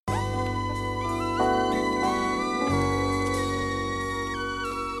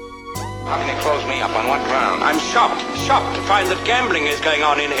throws me up. On what ground? I'm shocked to find that gambling is going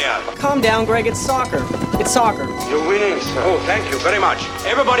on in here. Calm down, Greg. It's soccer. It's soccer. You're winning, sir. Oh, thank you very much.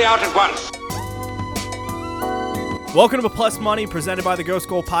 Everybody out at once. Welcome to Plus Money, presented by the Ghost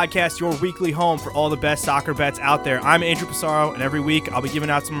Goal Podcast, your weekly home for all the best soccer bets out there. I'm Andrew Pissarro, and every week I'll be giving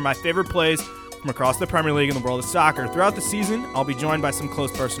out some of my favorite plays from across the Premier League and the world of soccer. Throughout the season, I'll be joined by some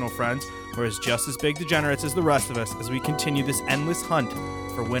close personal friends who are just as big degenerates as the rest of us as we continue this endless hunt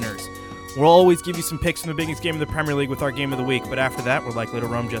for winners. We'll always give you some picks from the biggest game of the Premier League with our Game of the Week, but after that, we're likely to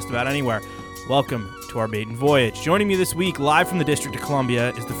roam just about anywhere. Welcome to our maiden voyage. Joining me this week, live from the District of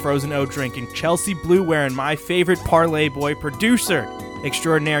Columbia, is the Frozen O drinking, Chelsea blue wearing, my favorite parlay boy, producer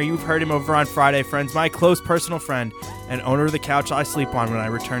extraordinaire. You've heard him over on Friday, friends. My close personal friend and owner of the couch I sleep on when I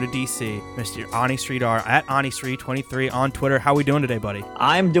return to DC, Mr. Ani Sridhar at AniSri23 on Twitter. How we doing today, buddy?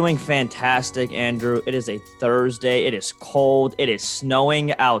 I'm doing fantastic, Andrew. It is a Thursday. It is cold. It is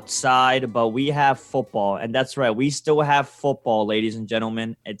snowing outside, but we have football. And that's right. We still have football, ladies and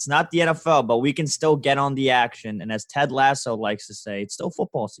gentlemen. It's not the NFL, but we can still get on the action. And as Ted Lasso likes to say, it's still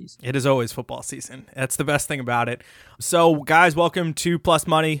football season. It is always football season. That's the best thing about it. So, guys, welcome to Plus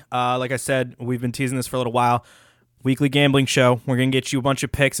Money. Like I said, we've been teasing this for a little while. Weekly gambling show. We're going to get you a bunch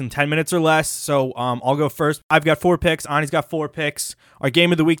of picks in 10 minutes or less. So I'll go first. I've got 4 picks. Ani's got 4 picks. Our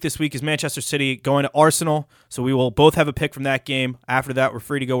game of the week this week is Manchester City going to Arsenal. So we will both have a pick from that game. After that, we're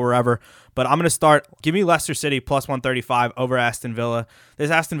free to go wherever. But I'm going to start. Give me Leicester City plus 135 over Aston Villa. This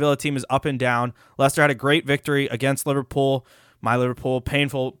Aston Villa team is up and down. Leicester had a great victory against Liverpool. My Liverpool,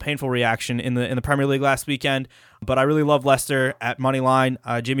 painful reaction in the Premier League last weekend. But I really love Leicester at money line.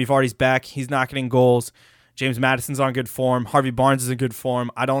 Jamie Vardy's back. He's knocking in goals. James Maddison's on good form. Harvey Barnes is in good form.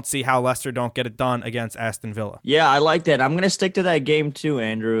 I don't see how Leicester don't get it done against Aston Villa. Yeah, I like that. I'm going to stick to that game too,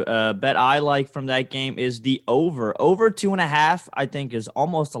 Andrew. Bet I like from that game is the over. Over 2.5, I think, is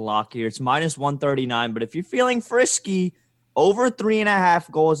almost a lock here. It's minus 139. But if you're feeling frisky, over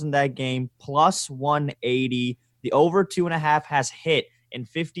 3.5 goals in that game, plus 180. The over 2.5 has hit in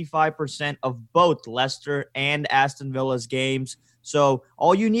 55% of both Leicester and Aston Villa's games. So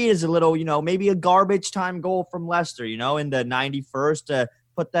all you need is a little, maybe a garbage time goal from Leicester, in the 91st to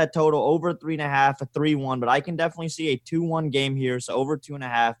put that total over 3.5, a 3-1. But I can definitely see a 2-1 game here, so over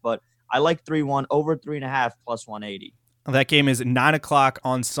 2.5. But I like 3-1, over 3.5, plus 180. That game is at 9 o'clock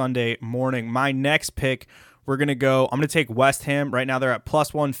on Sunday morning. My next pick, I'm going to take West Ham. Right now they're at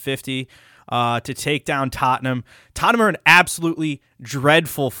plus 150 to take down Tottenham. Tottenham are in absolutely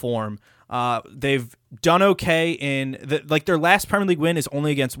dreadful form. They've done okay in their last Premier League win is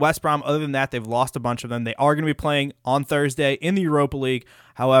only against West Brom. Other than that, they've lost a bunch of them. They are going to be playing on Thursday in the Europa League.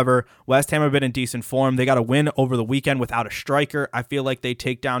 However, West Ham have been in decent form. They got a win over the weekend without a striker. I feel like they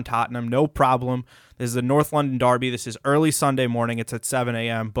take down Tottenham, no problem. This is a North London derby. This is early Sunday morning. It's at 7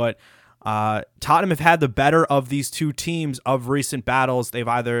 a.m., but Tottenham have had the better of these two teams of recent battles. They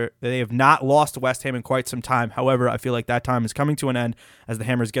have not lost to West Ham in quite some time. However, I feel like that time is coming to an end as the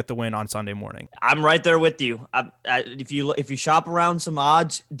Hammers get the win on Sunday morning. I'm right there with you. If you shop around some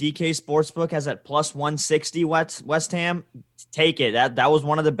odds, DK Sportsbook has at plus 160 West Ham. Take it. That was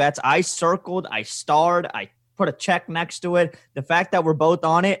one of the bets I circled. I starred. I put a check next to it. The fact that we're both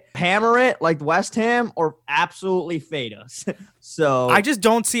on it, hammer it like West Ham or absolutely fade us. So I just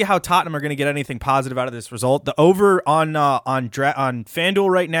don't see how Tottenham are going to get anything positive out of this result. The over on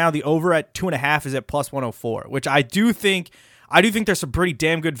FanDuel right now, the over at 2.5 is at plus 104, which I do think there's some pretty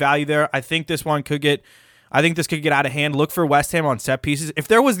damn good value there. I think this could get out of hand. Look for West Ham on set pieces. If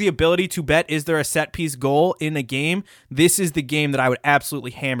there was the ability to bet, is there a set piece goal in a game? This is the game that I would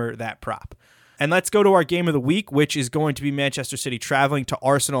absolutely hammer that prop. And let's go to our game of the week, which is going to be Manchester City traveling to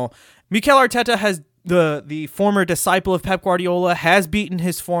Arsenal. Mikel Arteta has the former disciple of Pep Guardiola, has beaten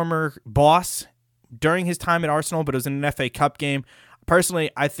his former boss during his time at Arsenal, but it was in an FA Cup game.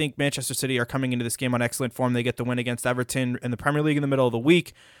 Personally, I think Manchester City are coming into this game on excellent form. They get the win against Everton in the Premier League in the middle of the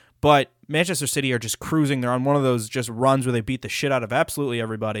week. But Manchester City are just cruising. They're on one of those just runs where they beat the shit out of absolutely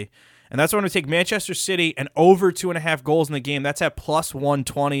everybody. And that's why I'm going to take Manchester City and over 2.5 goals in the game. That's at plus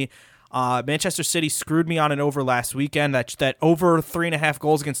 120. Manchester City screwed me on an over last weekend. That over 3.5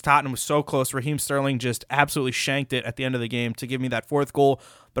 goals against Tottenham was so close. Raheem Sterling just absolutely shanked it at the end of the game to give me that 4th goal.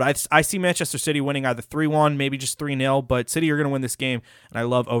 But I see Manchester City winning either 3-1, maybe just 3-0. But City are going to win this game, and I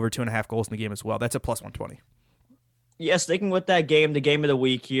love over 2.5 goals in the game as well. That's a plus 120. Yeah, sticking with that game, the game of the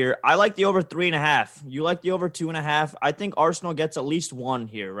week here. I like the over 3.5. You like the over 2.5. I think Arsenal gets at least 1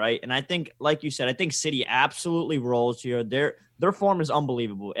 here, right? And I think, like you said, I think City absolutely rolls here. Their form is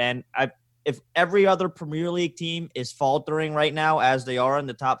unbelievable. And if every other Premier League team is faltering right now as they are in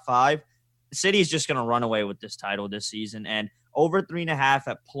the top 5, City is just going to run away with this title this season. And Over 3.5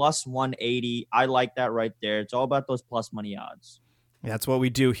 at plus 180. I like that right there. It's all about those plus money odds. That's what we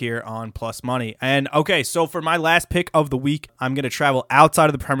do here on Plus Money. And okay, so for my last pick of the week, I'm going to travel outside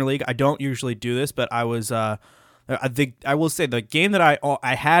of the Premier League. I don't usually do this, but I will say the game that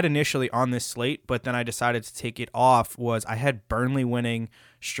I had initially on this slate, but then I decided to take it off, was I had Burnley winning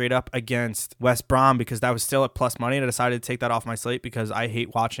straight up against West Brom because that was still at plus money, and I decided to take that off my slate because I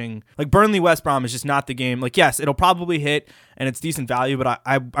hate watching, like, Burnley West Brom is just not the game. Like, yes, it'll probably hit and it's decent value, but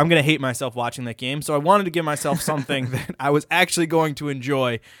I'm going to hate myself watching that game. So I wanted to give myself something that I was actually going to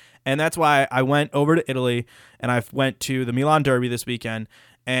enjoy. And that's why I went over to Italy and I went to the Milan Derby this weekend.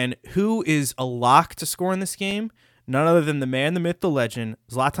 And who is a lock to score in this game? None other than the man, the myth, the legend,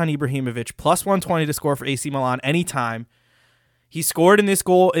 Zlatan Ibrahimovic, plus 120 to score for AC Milan anytime. He scored in this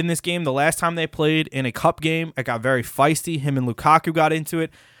game the last time they played in a cup game. It got very feisty. Him and Lukaku got into it.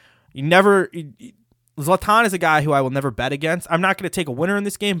 Zlatan is a guy who I will never bet against. I'm not going to take a winner in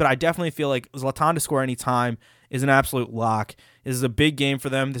this game, but I definitely feel like Zlatan to score anytime is an absolute lock. This is a big game for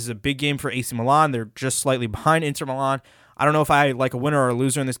them. This is a big game for AC Milan. They're just slightly behind Inter Milan. I don't know if I like a winner or a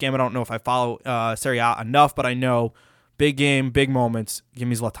loser in this game. I don't know if I follow Serie A enough, but I know big game, big moments. Give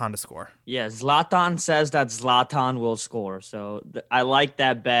me Zlatan to score. Yeah, Zlatan says that Zlatan will score. So I like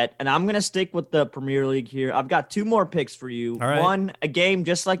that bet. And I'm going to stick with the Premier League here. I've got two more picks for you. All right. One, a game,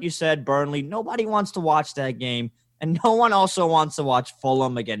 just like you said, Burnley. Nobody wants to watch that game. And no one also wants to watch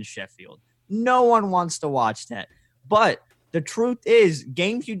Fulham against Sheffield. No one wants to watch that. But the truth is,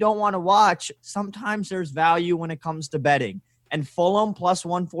 games you don't want to watch, sometimes there's value when it comes to betting. And Fulham plus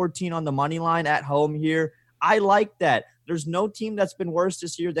 114 on the money line at home here, I like that. There's no team that's been worse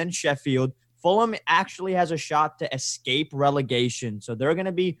this year than Sheffield. Fulham actually has a shot to escape relegation. So they're going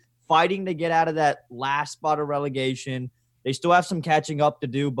to be fighting to get out of that last spot of relegation. They still have some catching up to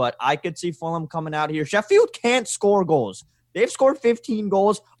do, but I could see Fulham coming out here. Sheffield can't score goals. They've scored 15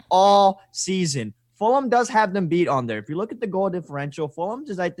 goals all season. Fulham does have them beat on there. If you look at the goal differential,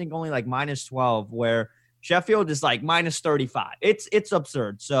 Fulham's is, I think, only like minus 12, where Sheffield is like minus 35. It's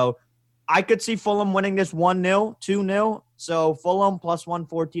absurd. So I could see Fulham winning this 1-0, 2-0. So Fulham plus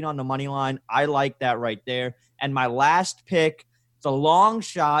 114 on the money line. I like that right there. And my last pick, it's a long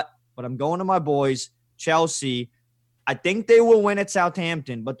shot, but I'm going to my boys, Chelsea. I think they will win at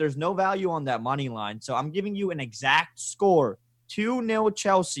Southampton, but there's no value on that money line. So I'm giving you an exact score. 2-0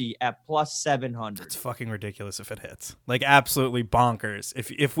 Chelsea at plus 700. It's fucking ridiculous if it hits. Like, absolutely bonkers.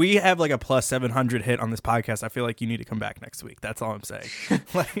 If we have like a plus 700 hit on this podcast, I feel like you need to come back next week. That's all I'm saying.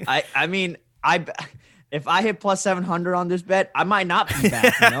 I mean, if I hit plus 700 on this bet, I might not be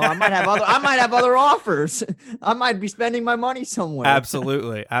back. You know, I might have other offers. I might be spending my money somewhere.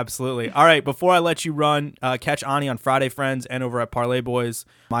 Absolutely. All right, before I let you run, catch Ani on Friday, friends, and over at Parlay Boys,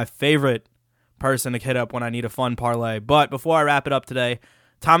 my favorite person to hit up when I need a fun parlay. But before I wrap it up today,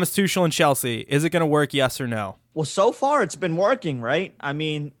 Thomas Tuchel and Chelsea, is it going to work, yes or no? Well, so far it's been working, right? I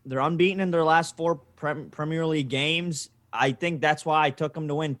mean, they're unbeaten in their last 4 Premier League games. I think that's why I took them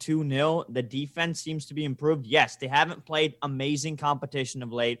to win 2-0. The defense seems to be improved. Yes, they haven't played amazing competition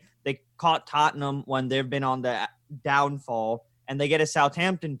of late. They caught Tottenham when they've been on the downfall, and they get a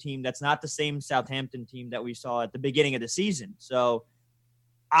Southampton team that's not the same Southampton team that we saw at the beginning of the season. So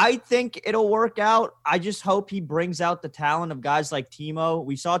I think it'll work out. I just hope he brings out the talent of guys like Timo.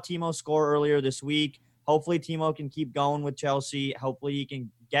 We saw Timo score earlier this week. Hopefully Timo can keep going with Chelsea. Hopefully he can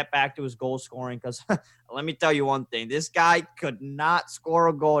get back to his goal scoring, because let me tell you one thing. This guy could not score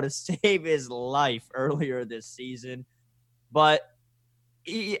a goal to save his life earlier this season. But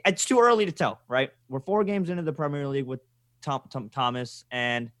it's too early to tell, right? We're 4 games into the Premier League with Thomas,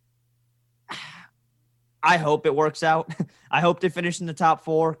 and I hope it works out. I hope they finish in the top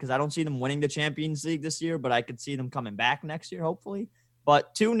 4, because I don't see them winning the Champions League this year, but I could see them coming back next year, hopefully.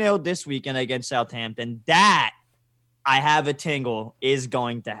 But 2-0 this weekend against Southampton, that, I have a tingle, is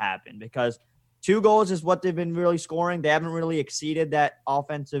going to happen, because 2 goals is what they've been really scoring. They haven't really exceeded that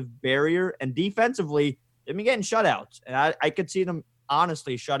offensive barrier. And defensively, they've been getting shutouts. And I could see them,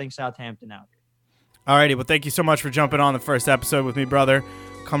 honestly, shutting Southampton out. All righty. Well, thank you so much for jumping on the first episode with me, brother.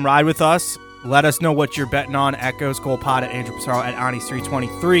 Come ride with us. Let us know what you're betting on at Ghost Goal Pod, at Andrew Pissarro, at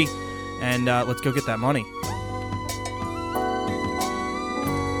Anis323. And let's go get that money.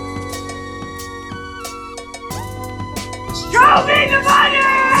 Show me the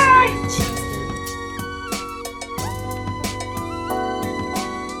money!